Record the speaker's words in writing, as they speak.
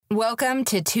Welcome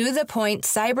to the Point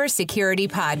Cybersecurity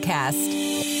Podcast.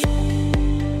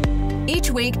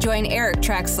 Each week, join Eric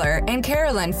Trexler and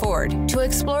Carolyn Ford to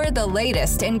explore the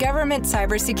latest in government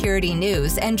cybersecurity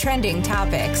news and trending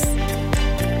topics.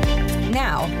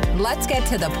 Now, let's get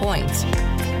to the point.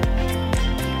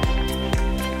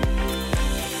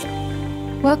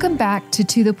 Welcome back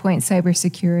to the Point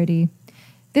Cybersecurity.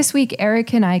 This week,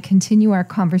 Eric and I continue our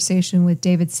conversation with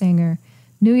David Sanger,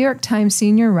 New York Times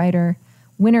senior writer,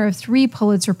 winner of 3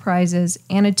 Pulitzer Prizes,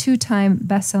 and a 2-time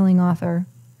best-selling author.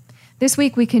 This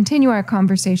week, we continue our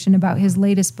conversation about his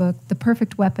latest book, The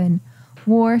Perfect Weapon: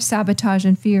 War, Sabotage,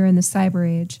 and Fear in the Cyber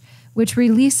Age, which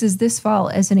releases this fall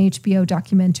as an HBO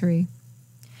documentary.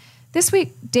 This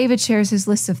week, David shares his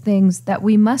list of things that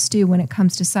we must do when it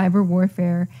comes to cyber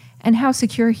warfare and how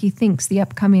secure he thinks the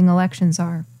upcoming elections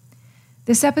are.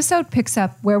 This episode picks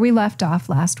up where we left off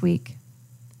last week.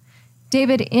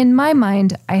 David, in my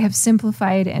mind, I have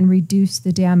simplified and reduced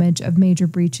the damage of major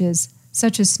breaches,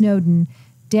 such as Snowden,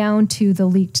 down to the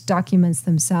leaked documents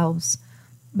themselves.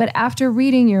 But after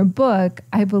reading your book,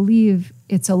 I believe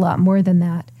it's a lot more than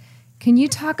that. Can you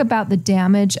talk about the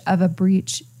damage of a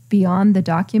breach beyond the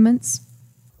documents?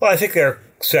 Well, I think there are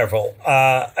several.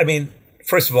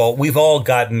 First of all, we've all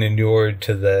gotten inured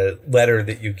to the letter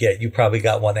that you get. You probably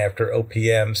got one after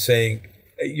OPM saying,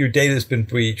 your data's been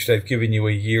breached. I've given you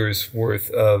a year's worth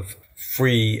of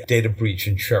free data breach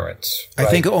insurance. Right?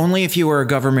 I think only if you were a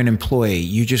government employee.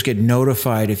 You just get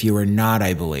notified if you were not,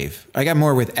 I believe. I got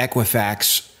more with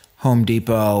Equifax, Home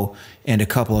Depot, and a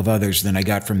couple of others than I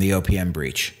got from the OPM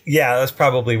breach. Yeah, that's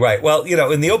probably right. Well,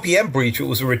 in the OPM breach, it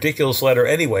was a ridiculous letter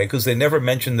anyway, because they never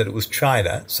mentioned that it was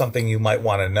China, something you might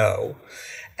want to know.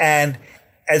 And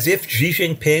as if Xi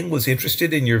Jinping was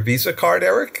interested in your Visa card,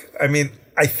 Eric.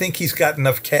 I think he's got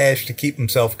enough cash to keep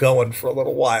himself going for a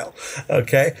little while.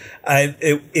 Okay. And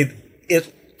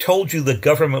it told you the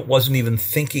government wasn't even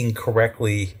thinking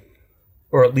correctly,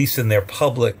 or at least in their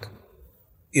public,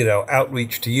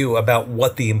 outreach to you about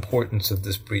what the importance of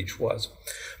this breach was.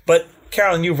 But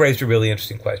Carolyn, you've raised a really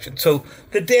interesting question. So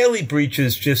the daily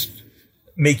breaches just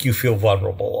make you feel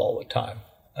vulnerable all the time.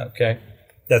 Okay.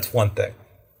 That's one thing.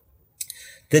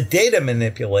 The data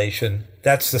manipulation,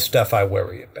 that's the stuff I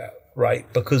worry about.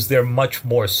 Right? Because they're much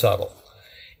more subtle.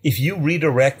 If you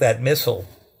redirect that missile,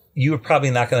 you're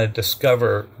probably not going to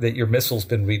discover that your missile's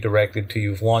been redirected till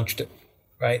you've launched it.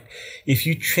 Right? If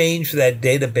you change that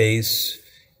database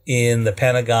in the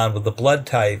Pentagon with the blood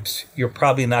types, you're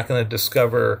probably not going to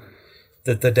discover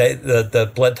that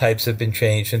the blood types have been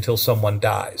changed until someone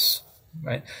dies.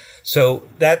 Right? So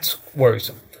that's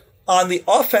worrisome. On the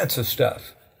offensive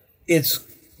stuff, it's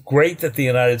great that the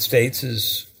United States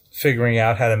is figuring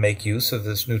out how to make use of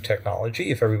this new technology.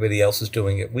 If everybody else is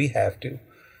doing it, we have to.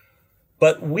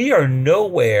 But we are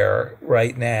nowhere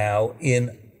right now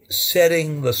in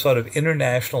setting the sort of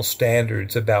international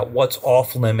standards about what's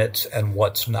off limits and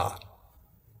what's not.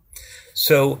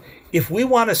 So if we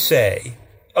want to say,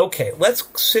 okay, let's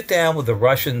sit down with the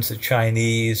Russians, the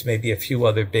Chinese, maybe a few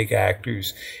other big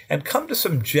actors, and come to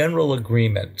some general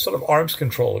agreement, sort of arms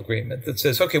control agreement that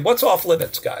says, okay, what's off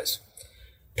limits, guys?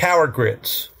 Power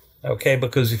grids. Okay,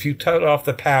 because if you cut off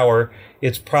the power,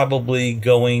 it's probably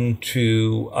going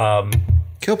to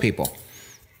kill people.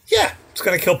 Yeah, it's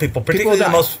going to kill people, particularly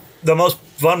the most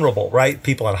vulnerable, right?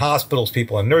 People in hospitals,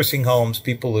 people in nursing homes,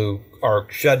 people who are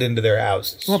shut into their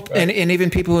houses. Well, right? and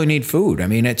even people who need food.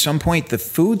 At some point, the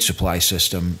food supply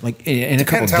system, like in a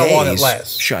couple of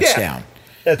days, shuts down.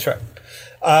 That's right.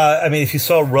 If you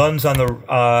saw runs on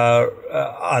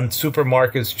on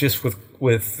supermarkets just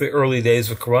with the early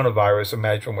days of coronavirus,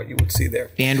 imagine what you would see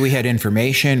there. And we had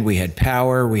information, we had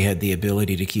power, we had the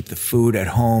ability to keep the food at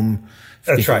home.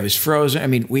 That's right. It was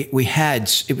frozen. We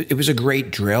had, it was a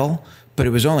great drill, but it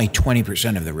was only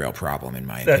 20% of the real problem, in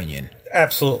my opinion.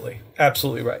 Absolutely.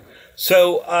 Absolutely right.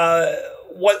 So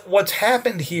what's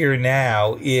happened here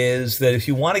now is that if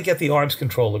you want to get the arms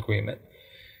control agreement,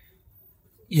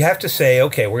 you have to say,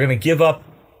 okay, we're going to give up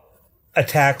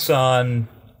attacks on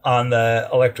the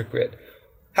electric grid.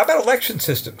 How about election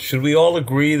systems? Should we all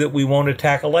agree that we won't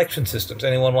attack election systems?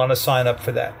 Anyone want to sign up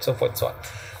for that? So forth and so on.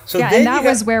 So yeah, and that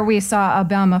was where we saw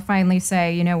Obama finally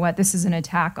say, you know what, this is an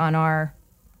attack on our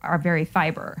very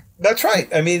fiber. That's right.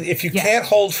 If you can't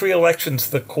hold free elections,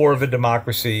 the core of a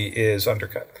democracy is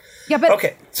undercut. Yeah, but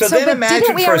okay. So then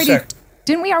imagine for a second.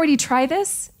 Didn't we already try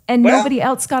this? And nobody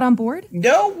else got on board?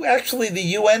 No, actually, the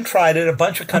UN tried it. A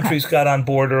bunch of countries got on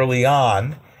board early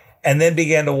on and then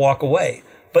began to walk away.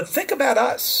 But think about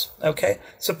us, okay?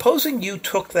 Supposing you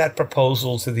took that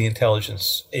proposal to the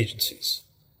intelligence agencies.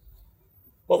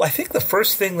 Well, I think the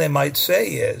first thing they might say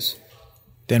is,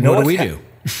 then what do we do?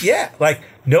 Yeah, like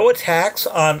no attacks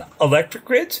on electric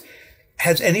grids.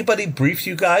 Has anybody briefed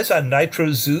you guys on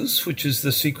Nitro Zeus, which is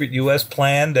the secret U.S.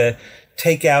 plan to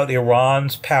take out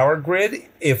Iran's power grid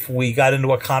if we got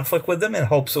into a conflict with them in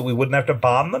hopes that we wouldn't have to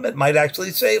bomb them? It might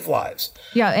actually save lives.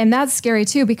 Yeah, and that's scary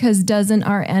too, because doesn't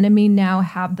our enemy now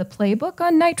have the playbook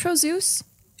on Nitro Zeus?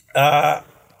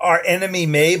 Our enemy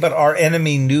may, but our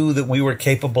enemy knew that we were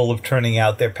capable of turning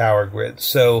out their power grids.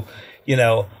 So,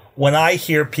 when I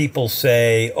hear people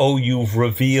say, oh, you've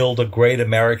revealed a great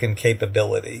American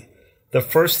capability, the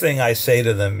first thing I say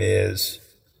to them is,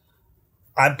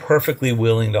 I'm perfectly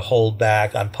willing to hold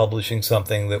back on publishing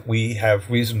something that we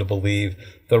have reason to believe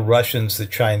the Russians, the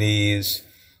Chinese,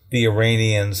 the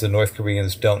Iranians, the North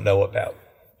Koreans don't know about.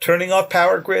 Turning off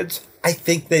power grids, I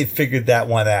think they've figured that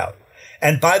one out.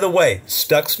 And by the way,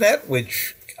 Stuxnet,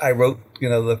 which I wrote,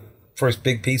 the first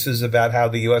big pieces about how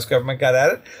the U.S. government got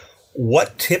at it,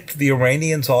 what tipped the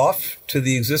Iranians off to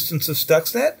the existence of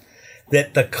Stuxnet?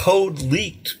 That the code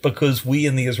leaked because we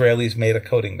and the Israelis made a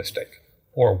coding mistake,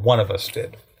 or one of us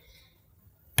did.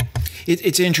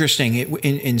 It's interesting.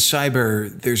 In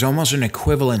cyber, there's almost an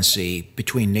equivalency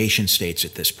between nation states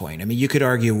at this point. I mean, you could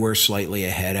argue we're slightly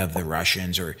ahead of the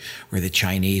Russians or the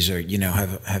Chinese, or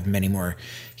have many more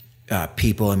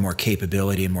people and more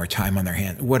capability and more time on their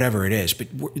hands, whatever it is. But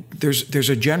there's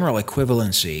a general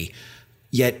equivalency,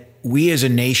 yet we as a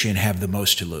nation have the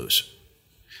most to lose.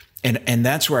 And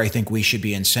that's where I think we should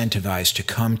be incentivized to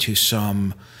come to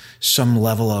some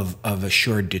level of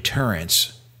assured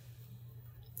deterrence,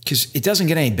 because it doesn't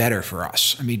get any better for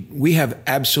us. I mean, we have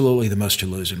absolutely the most to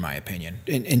lose, in my opinion.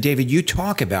 And David, you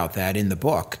talk about that in the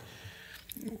book.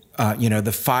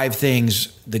 The 5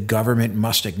 things the government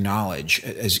must acknowledge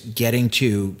as getting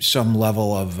to some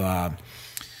level of, I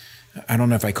don't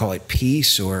know if I call it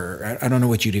peace, or I don't know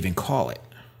what you'd even call it.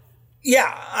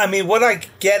 Yeah, I mean, what I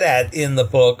get at in the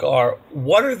book are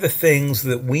what are the things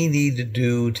that we need to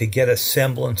do to get a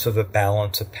semblance of a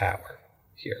balance of power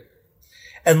here.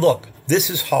 And look,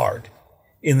 this is hard.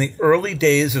 In the early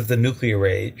days of the nuclear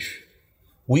age,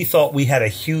 we thought we had a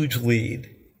huge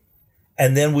lead.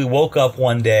 And then we woke up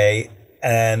one day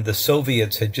and the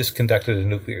Soviets had just conducted a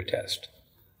nuclear test.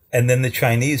 And then the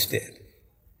Chinese did.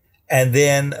 And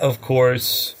then, of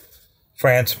course,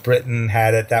 France, Britain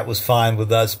had it. That was fine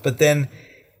with us. But then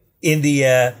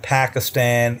India,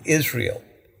 Pakistan, Israel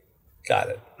got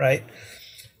it, right?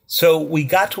 So we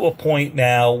got to a point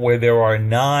now where there are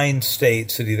 9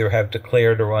 states that either have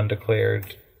declared or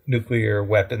undeclared nuclear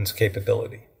weapons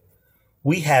capability.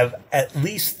 We have at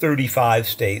least 35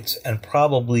 states and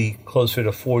probably closer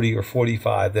to 40 or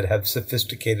 45 that have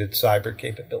sophisticated cyber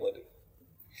capability.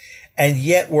 And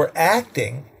yet we're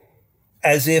acting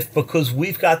as if because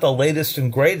we've got the latest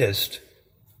and greatest,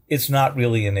 it's not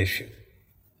really an issue.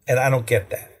 And I don't get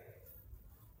that.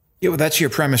 Yeah, well, that's your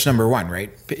premise number 1,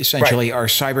 right? Essentially, Our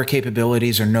cyber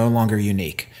capabilities are no longer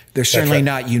unique. They're certainly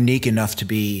not unique enough to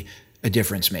be a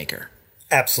difference maker.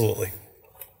 Absolutely.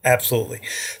 Absolutely.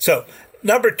 So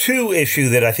number 2 issue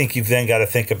that I think you've then got to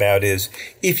think about is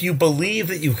if you believe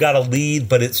that you've got a lead,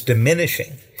 but it's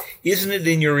diminishing, isn't it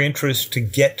in your interest to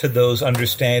get to those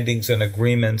understandings and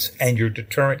agreements and your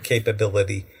deterrent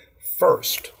capability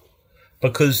first?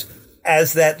 Because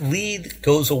as that lead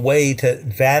goes away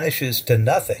vanishes to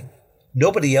nothing,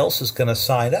 nobody else is going to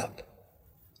sign up,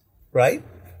 right?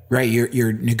 Right.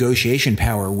 Your negotiation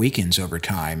power weakens over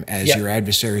time as your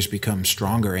adversaries become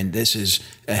stronger. And this is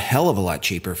a hell of a lot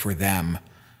cheaper for them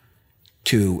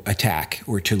to attack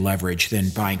or to leverage than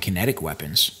buying kinetic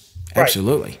weapons. Right.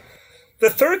 Absolutely. The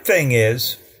third thing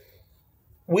is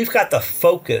we've got the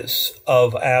focus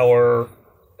of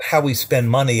how we spend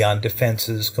money on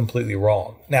defenses completely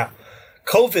wrong. Now,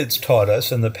 COVID's taught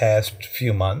us in the past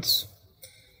few months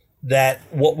that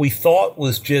what we thought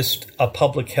was just a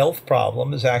public health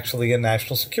problem is actually a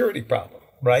national security problem,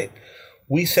 right?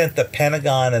 We sent the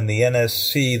Pentagon and the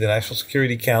NSC, the National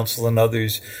Security Council, and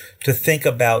others to think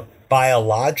about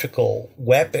biological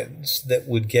weapons that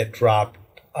would get dropped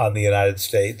on the United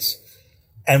States.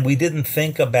 And we didn't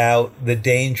think about the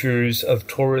dangers of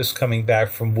tourists coming back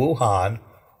from Wuhan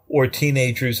or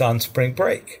teenagers on spring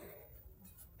break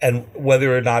and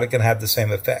whether or not it can have the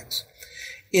same effects.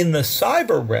 In the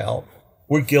cyber realm,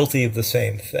 we're guilty of the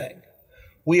same thing.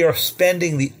 We are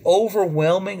spending the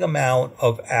overwhelming amount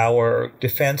of our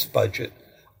defense budget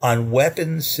on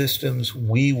weapons systems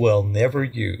we will never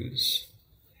use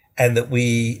and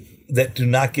that do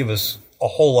not give us a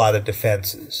whole lot of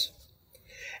defenses.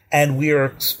 And we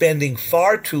are spending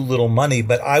far too little money,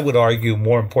 but I would argue,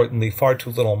 more importantly, far too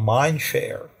little mind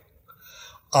share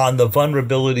on the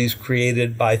vulnerabilities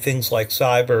created by things like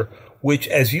cyber, which,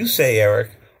 as you say,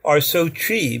 Eric, are so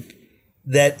cheap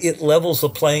that it levels the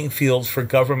playing field for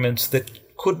governments that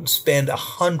couldn't spend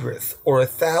 100th or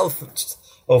 1,000th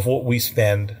of what we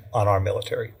spend on our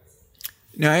military.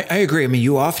 No, I agree. I mean,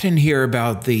 you often hear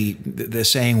about the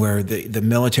saying where the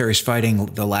military is fighting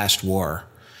the last war.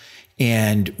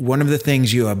 And one of the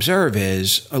things you observe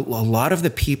is a lot of the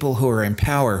people who are in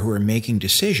power, who are making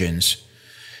decisions,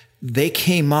 they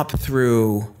came up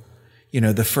through,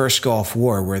 the first Gulf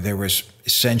War where there was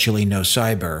essentially no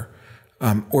cyber,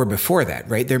 or before that,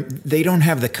 right? They don't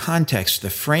have the context, the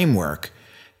framework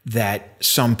that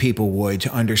some people would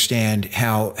to understand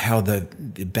how the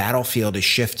battlefield is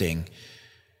shifting.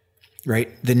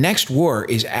 Right. The next war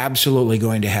is absolutely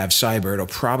going to have cyber. It'll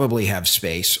probably have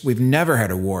space. We've never had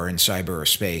a war in cyber or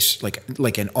space,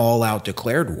 like an all-out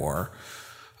declared war.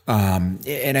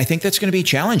 And I think that's going to be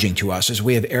challenging to us as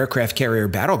we have aircraft carrier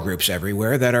battle groups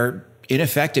everywhere that are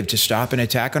ineffective to stop an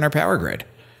attack on our power grid.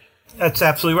 That's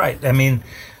absolutely right. I mean,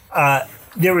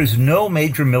 there is no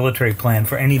major military plan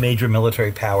for any major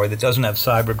military power that doesn't have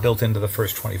cyber built into the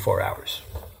first 24 hours.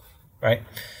 Right.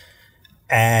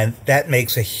 And that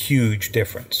makes a huge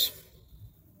difference.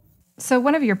 So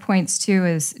one of your points, too,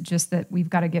 is just that we've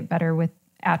got to get better with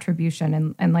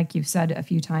attribution. And like you've said a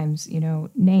few times,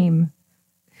 name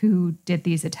who did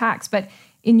these attacks. But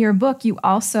in your book, you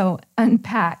also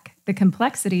unpack the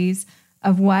complexities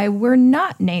of why we're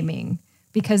not naming,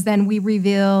 because then we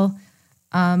reveal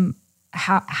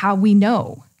how we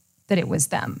know that it was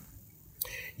them.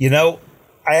 I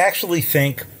actually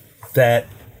think that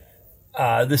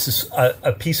this is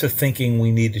a piece of thinking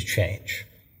we need to change.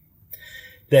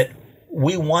 That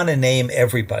we want to name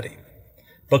everybody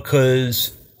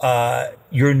because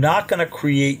you're not going to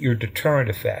create your deterrent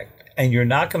effect, and you're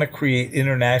not going to create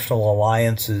international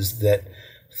alliances that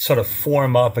sort of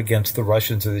form up against the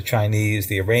Russians or the Chinese,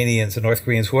 the Iranians, the North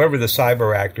Koreans, whoever the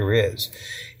cyber actor is,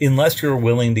 unless you're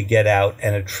willing to get out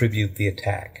and attribute the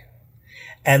attack.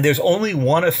 And there's only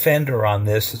one offender on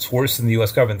this that's worse than the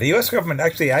U.S. government. The U.S. government,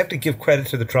 actually, I have to give credit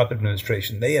to the Trump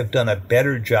administration. They have done a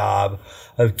better job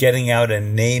of getting out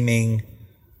and naming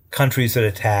countries that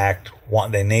attacked.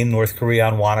 They named North Korea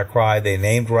on WannaCry. They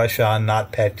named Russia on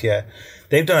NotPetya.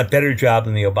 They've done a better job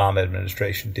than the Obama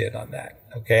administration did on that.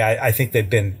 Okay, I think they've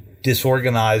been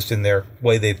disorganized in their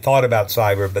way they've thought about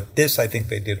cyber, but this I think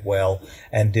they did well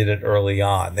and did it early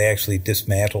on. They actually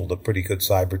dismantled a pretty good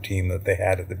cyber team that they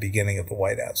had at the beginning of the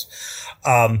White House.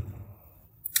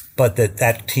 But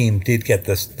that team did get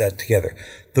that together.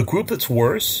 The group that's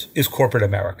worse is corporate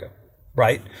America,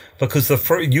 right? Because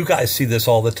you guys see this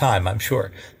all the time, I'm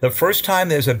sure. The first time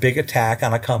there's a big attack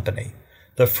on a company,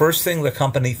 the first thing the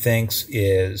company thinks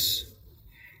is,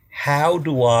 how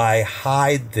do I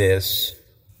hide this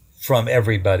from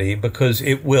everybody, because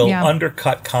it will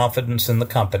undercut confidence in the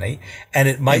company, and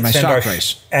it might send our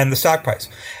price and the stock price.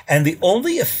 And the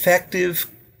only effective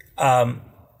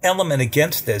element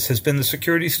against this has been the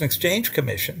Securities and Exchange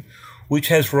Commission, which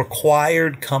has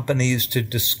required companies to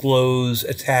disclose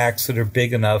attacks that are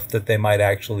big enough that they might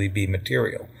actually be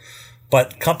material.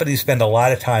 But companies spend a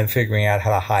lot of time figuring out how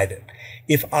to hide it.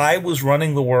 If I was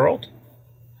running the world,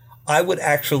 I would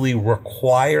actually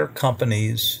require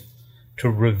companies to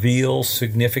reveal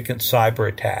significant cyber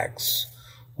attacks,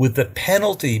 with the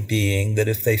penalty being that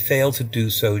if they fail to do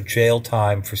so, jail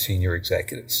time for senior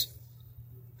executives.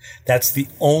 That's the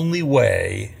only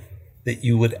way that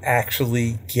you would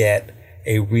actually get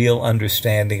a real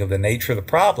understanding of the nature of the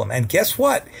problem. And guess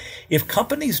what? If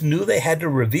companies knew they had to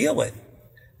reveal it,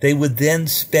 they would then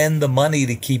spend the money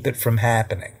to keep it from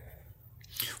happening.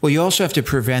 Well, you also have to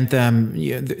prevent them.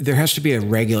 There has to be a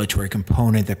regulatory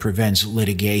component that prevents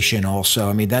litigation also.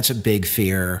 I mean, that's a big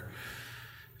fear.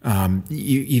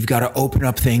 You've got to open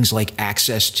up things like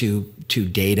access to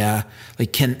data.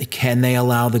 Like, can they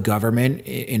allow the government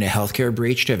in a healthcare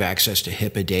breach to have access to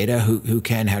HIPAA data? Who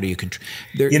can? How do you control?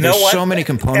 There's so many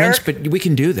components, Eric, but we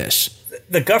can do this.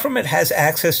 The government has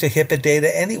access to HIPAA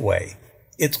data anyway.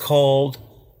 It's called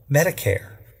Medicare.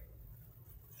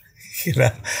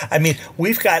 I mean,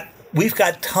 we've got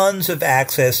tons of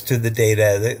access to the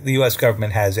data that the U.S.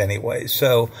 government has anyway.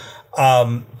 So,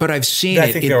 but I've seen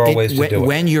I think there are ways to do it.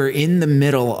 When you're in the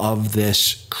middle of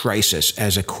this crisis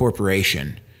as a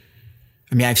corporation.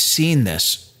 I mean, I've seen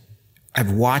this.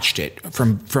 I've watched it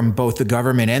from both the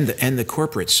government and the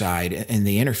corporate side and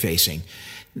the interfacing.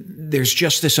 There's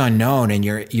just this unknown, and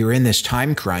you're in this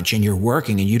time crunch, and you're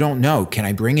working, and you don't know. Can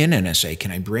I bring in NSA? Can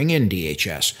I bring in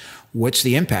DHS? What's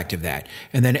the impact of that?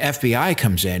 And then FBI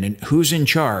comes in, and who's in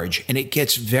charge? And it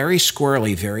gets very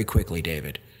squirrely very quickly,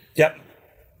 David. Yep.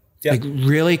 Like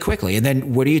really quickly. And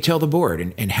then what do you tell the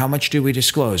board? And how much do we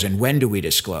disclose? And when do we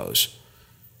disclose?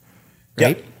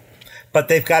 Right? Yep. But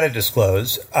they've got to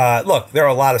disclose. Look, there are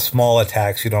a lot of small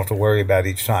attacks you don't have to worry about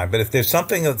each time. But if there's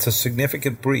something that's a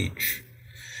significant breach,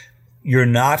 you're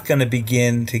not going to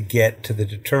begin to get to the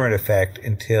deterrent effect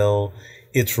until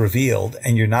it's revealed.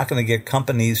 And you're not going to get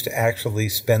companies to actually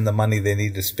spend the money they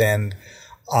need to spend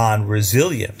on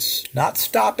resilience, not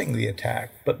stopping the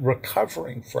attack, but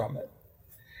recovering from it.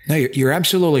 No, you're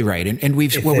absolutely right. And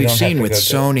we've seen with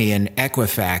Sony and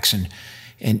Equifax and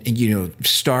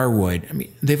Starwood, I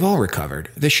mean, they've all recovered.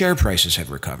 The share prices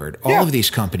have recovered. All of these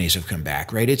companies have come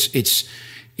back, right? It's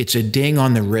a ding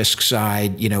on the risk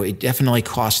side. It definitely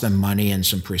costs them money and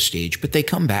some prestige, but they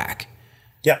come back.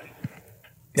 Yeah.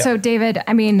 So, David,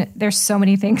 I mean, there's so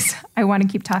many things I want to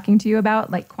keep talking to you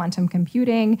about, like quantum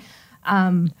computing.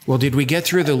 Well, did we get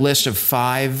through the list of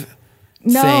 5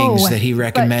 things that he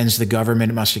recommends the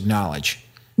government must acknowledge?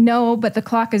 No, but the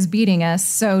clock is beating us.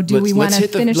 So do we want to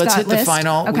finish that list? Let's hit the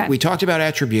final. Okay. We talked about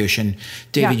attribution.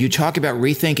 David, you talk about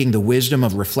rethinking the wisdom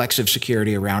of reflexive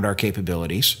security around our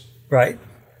capabilities. Right.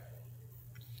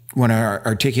 Want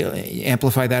to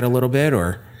amplify that a little bit,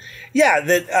 or? Yeah,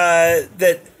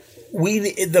 the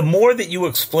more that you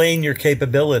explain your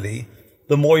capability,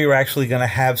 the more you're actually going to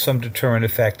have some deterrent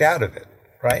effect out of it,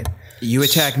 right? You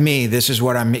attack me, this is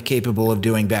what I'm capable of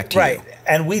doing back to you. Right.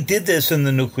 And we did this in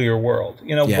the nuclear world.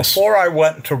 Before I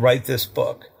went to write this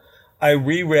book, I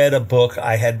reread a book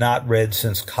I had not read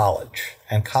since college.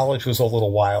 And college was a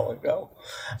little while ago.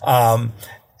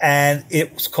 And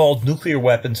it was called Nuclear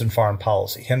Weapons and Foreign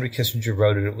Policy. Henry Kissinger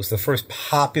wrote it. It was the first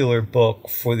popular book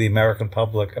for the American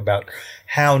public about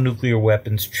how nuclear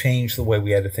weapons change the way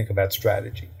we had to think about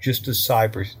strategy, just as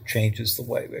cyber changes the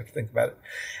way we have to think about it.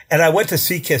 And I went to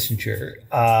see Kissinger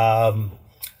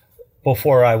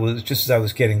just as I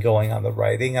was getting going on the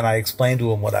writing, and I explained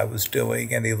to him what I was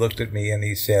doing, and he looked at me and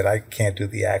he said, I can't do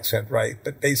the accent right,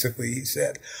 but basically he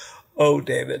said, "Oh,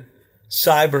 David,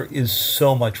 cyber is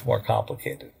so much more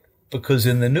complicated because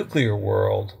in the nuclear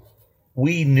world,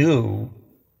 we knew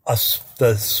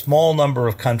the small number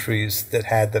of countries that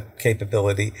had the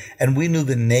capability, and we knew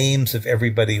the names of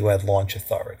everybody who had launch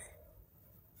authority.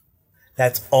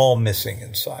 That's all missing in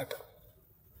cyber."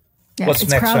 Yeah, what's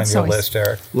next on your list,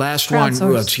 Eric? Last one.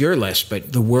 Well, it's your list,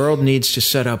 but the world needs to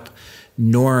set up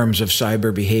norms of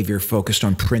cyber behavior focused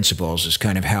on principles is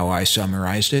kind of how I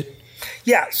summarized it.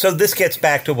 Yeah, so this gets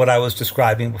back to what I was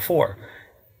describing before.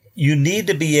 You need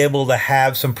to be able to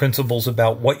have some principles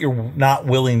about what you're not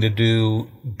willing to do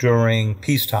during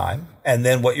peacetime, and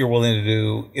then what you're willing to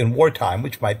do in wartime,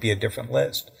 which might be a different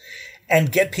list,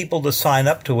 and get people to sign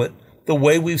up to it the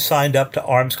way we've signed up to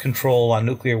arms control on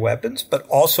nuclear weapons, but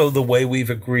also the way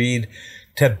we've agreed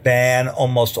to ban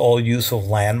almost all use of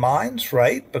landmines,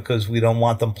 right? Because we don't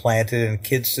want them planted and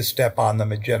kids to step on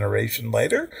them a generation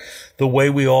later. The way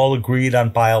we all agreed on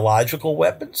biological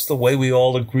weapons, the way we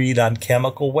all agreed on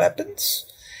chemical weapons.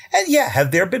 And yeah,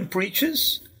 have there been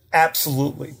breaches?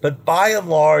 Absolutely. But by and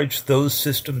large, those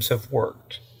systems have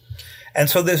worked. And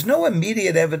so there's no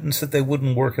immediate evidence that they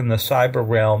wouldn't work in the cyber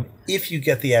realm if you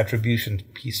get the attribution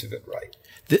piece of it right.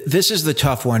 This is the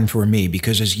tough one for me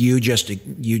because as you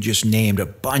just named a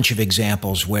bunch of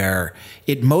examples where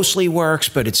it mostly works,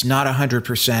 but it's not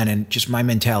 100%. And just my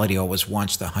mentality always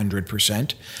wants the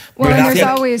 100%. Well,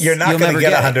 you're not going to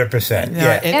get 100%.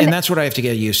 Yeah. And that's what I have to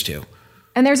get used to.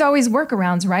 And there's always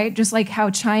workarounds, right? Just like how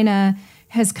China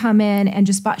has come in and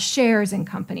just bought shares in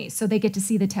companies so they get to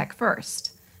see the tech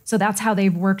first. So that's how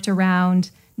they've worked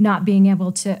around not being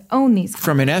able to own these companies.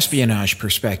 From an espionage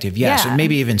perspective, yes, and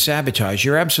maybe even sabotage.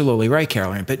 You're absolutely right,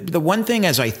 Caroline. But the one thing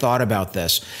as I thought about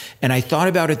this, and I thought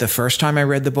about it the first time I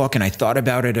read the book, and I thought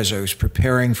about it as I was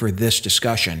preparing for this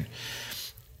discussion,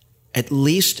 at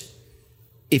least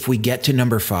if we get to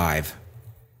number 5,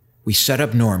 we set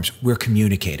up norms, we're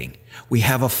communicating, we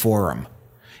have a forum.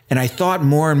 And I thought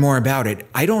more and more about it.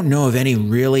 I don't know of any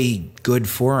really good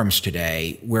forums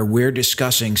today where we're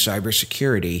discussing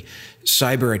cybersecurity,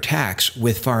 cyber attacks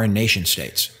with foreign nation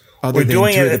states, other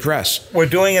than through the press. We're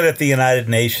doing it at the United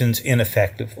Nations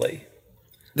ineffectively.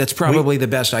 That's probably the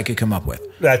best I could come up with.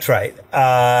 That's right.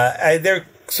 There are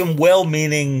some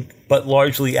well-meaning but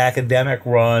largely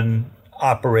academic-run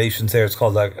operations there. It's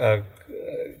called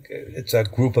it's a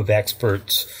group of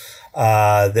experts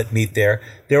that meet there.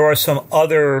 There are some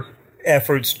other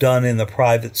efforts done in the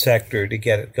private sector to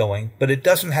get it going, but it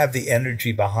doesn't have the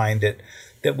energy behind it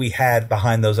that we had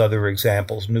behind those other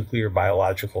examples, nuclear,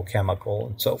 biological, chemical,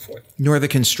 and so forth. Nor the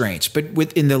constraints. But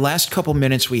within the last couple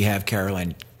minutes we have,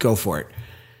 Caroline, go for it.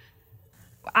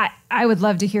 I would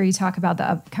love to hear you talk about the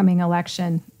upcoming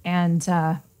election and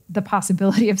the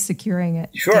possibility of securing it,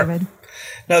 Sure. David?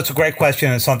 No, it's a great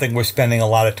question. It's something we're spending a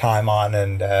lot of time on,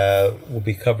 and will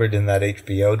be covered in that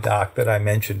HBO doc that I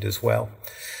mentioned as well.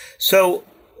 So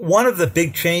one of the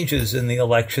big changes in the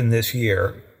election this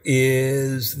year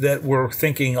is that we're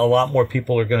thinking a lot more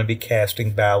people are going to be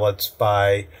casting ballots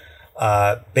by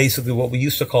basically what we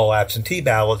used to call absentee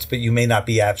ballots, but you may not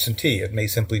be absentee. It may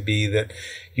simply be that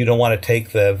you don't want to take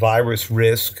the virus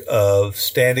risk of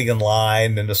standing in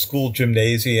line in a school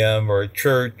gymnasium or a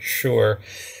church or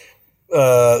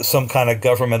some kind of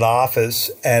government office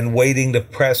and waiting to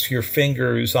press your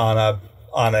fingers on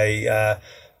a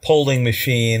polling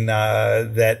machine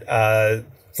that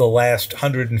the last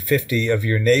 150 of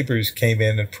your neighbors came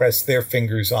in and pressed their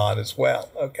fingers on as well.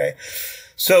 Okay,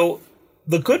 so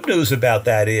the good news about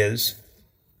that is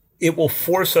it will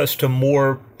force us to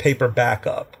more paper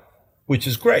backup, which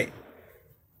is great.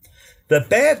 The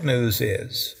bad news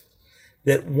is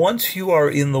that once you are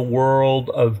in the world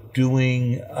of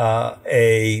doing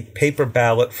a paper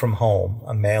ballot from home,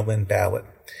 a mail-in ballot,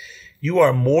 you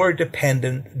are more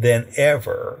dependent than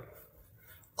ever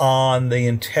on the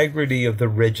integrity of the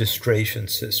registration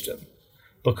system,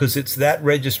 because it's that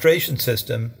registration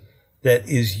system that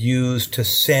is used to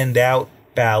send out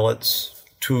ballots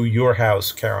to your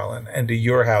house, Carolyn, and to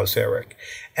your house, Eric,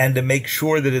 and to make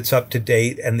sure that it's up to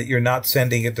date and that you're not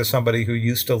sending it to somebody who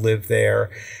used to live there,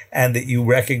 and that you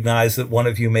recognize that one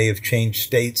of you may have changed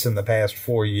states in the past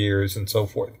 4 years and so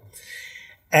forth.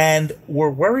 And we're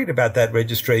worried about that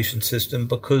registration system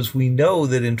because we know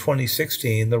that in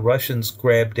 2016, the Russians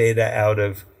grabbed data out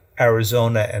of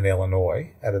Arizona and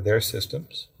Illinois, out of their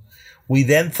systems. We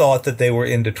then thought that they were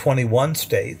into 21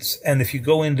 states. And if you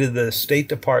go into the State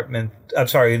Department,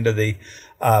 into the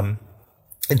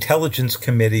Intelligence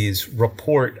Committee's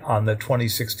report on the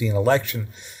 2016 election,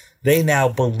 they now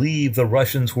believe the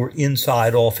Russians were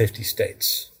inside all 50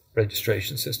 states'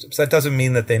 registration systems. That doesn't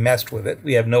mean that they messed with it.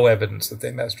 We have no evidence that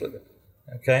they messed with it.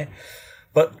 Okay?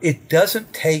 But it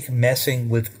doesn't take messing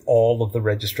with all of the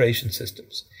registration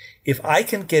systems. If I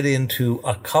can get into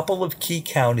a couple of key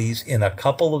counties in a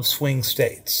couple of swing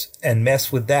states and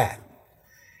mess with that,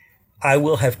 I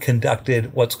will have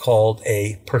conducted what's called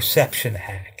a perception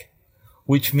hack,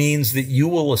 which means that you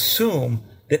will assume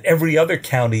that every other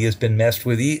county has been messed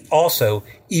with also,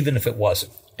 even if it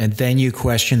wasn't. And then you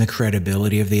question the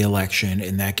credibility of the election,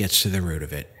 and that gets to the root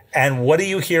of it. And what are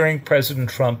you hearing President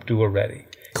Trump do already?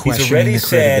 Questioning the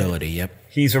credibility, yep.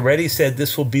 He's already said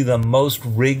this will be the most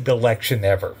rigged election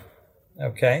ever.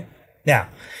 Okay? Now,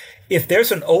 if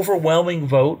there's an overwhelming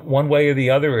vote one way or the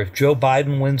other, if Joe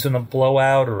Biden wins in a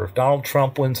blowout or if Donald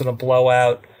Trump wins in a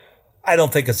blowout, I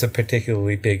don't think it's a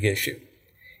particularly big issue.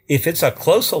 If it's a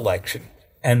close election,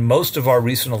 and most of our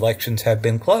recent elections have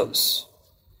been close,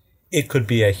 it could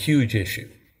be a huge issue.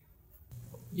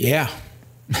 Yeah.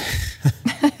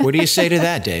 What do you say to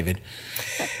that, David?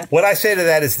 What I say to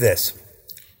that is this.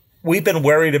 We've been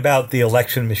worried about the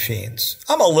election machines.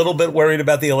 I'm a little bit worried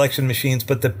about the election machines,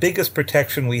 but the biggest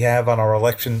protection we have on our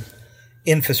election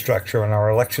infrastructure and our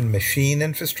election machine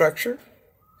infrastructure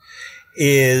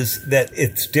is that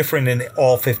it's different in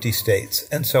all 50 states.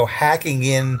 And so hacking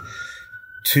in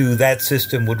to that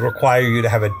system would require you to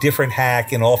have a different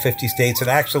hack in all 50 states. And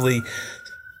actually,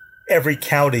 every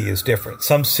county is different.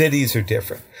 Some cities are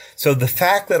different. So the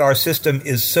fact that our system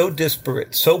is so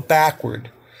disparate, so backward,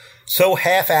 so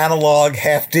half analog,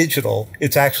 half digital,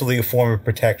 it's actually a form of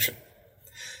protection.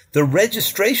 The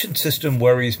registration system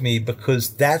worries me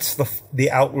because that's the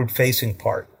outward facing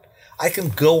part. I can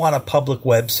go on a public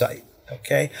website,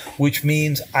 okay, which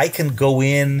means I can go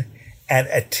in and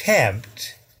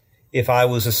attempt, if I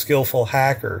was a skillful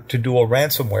hacker, to do a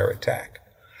ransomware attack.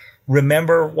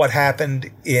 Remember what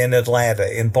happened in Atlanta,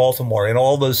 in Baltimore, in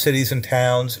all those cities and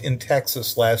towns in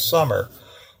Texas last summer,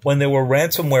 when there were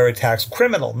ransomware attacks,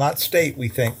 criminal, not state, we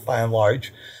think, by and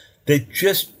large, that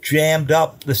just jammed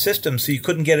up the system so you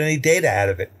couldn't get any data out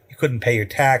of it. You couldn't pay your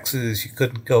taxes. You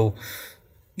couldn't go,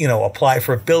 apply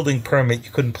for a building permit.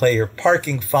 You couldn't pay your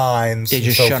parking fines. They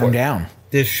just shut them down.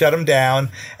 They just shut them down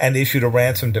and issued a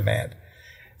ransom demand.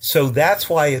 So that's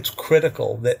why it's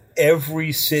critical that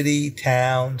every city,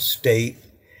 town, state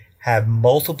have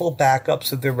multiple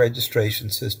backups of their registration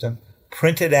system,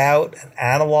 printed out an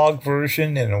analog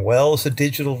version and as well as a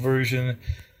digital version.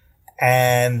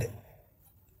 And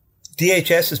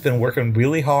DHS has been working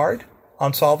really hard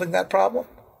on solving that problem,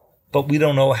 but we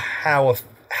don't know how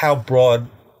broad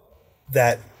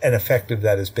that and effective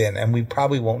that has been. And we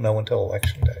probably won't know until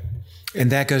Election Day. And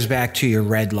that goes back to your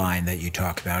red line that you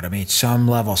talk about. I mean, at some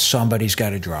level, somebody's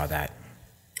got to draw that.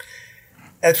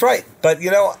 That's right. But,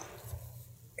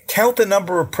 count the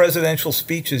number of presidential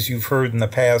speeches you've heard in the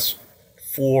past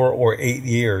 4 or 8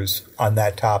 years on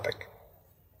that topic.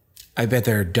 I bet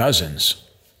there are dozens.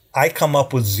 I come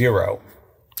up with 0.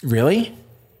 Really?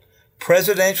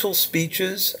 Presidential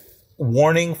speeches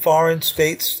warning foreign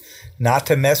states not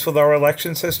to mess with our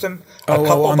election system.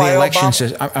 On the election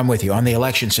system. I'm with you. On the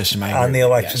election system, I agree. On the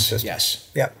election system. Yes.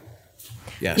 Yep.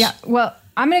 Yes. Yeah. Well,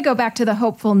 I'm going to go back to the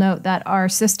hopeful note that our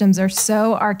systems are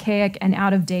so archaic and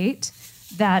out of date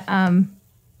that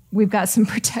we've got some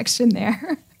protection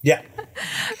there. Yeah.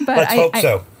 But Let's hope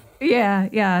so.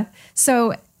 Yeah.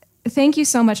 So thank you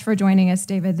so much for joining us,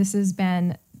 David. This has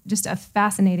been just a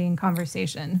fascinating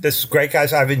conversation. This is great,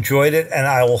 guys. I've enjoyed it, and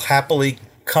I will happily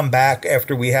come back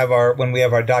after when we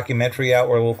have our documentary out.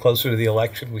 We're a little closer to the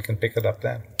election. We can pick it up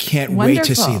then. Can't wait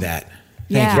to see that.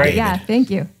 Thank you, David. Yeah. Thank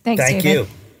you. Thanks, Thank David.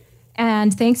 you.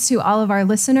 And thanks to all of our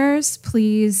listeners.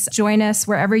 Please join us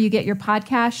wherever you get your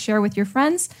podcast. Share with your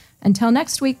friends. Until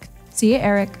next week. See you,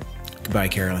 Eric. Goodbye,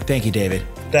 Carolyn. Thank you, David.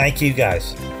 Thank you,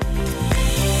 guys.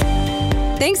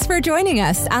 Thanks for joining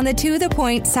us on the To The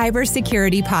Point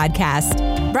Cybersecurity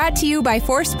Podcast, brought to you by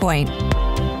ForcePoint.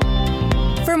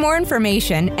 For more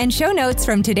information and show notes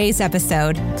from today's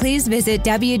episode, please visit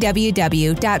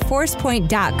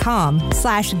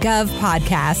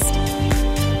www.forcepoint.com/govpodcast.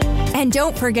 And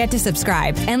don't forget to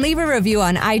subscribe and leave a review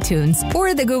on iTunes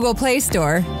or the Google Play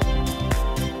Store.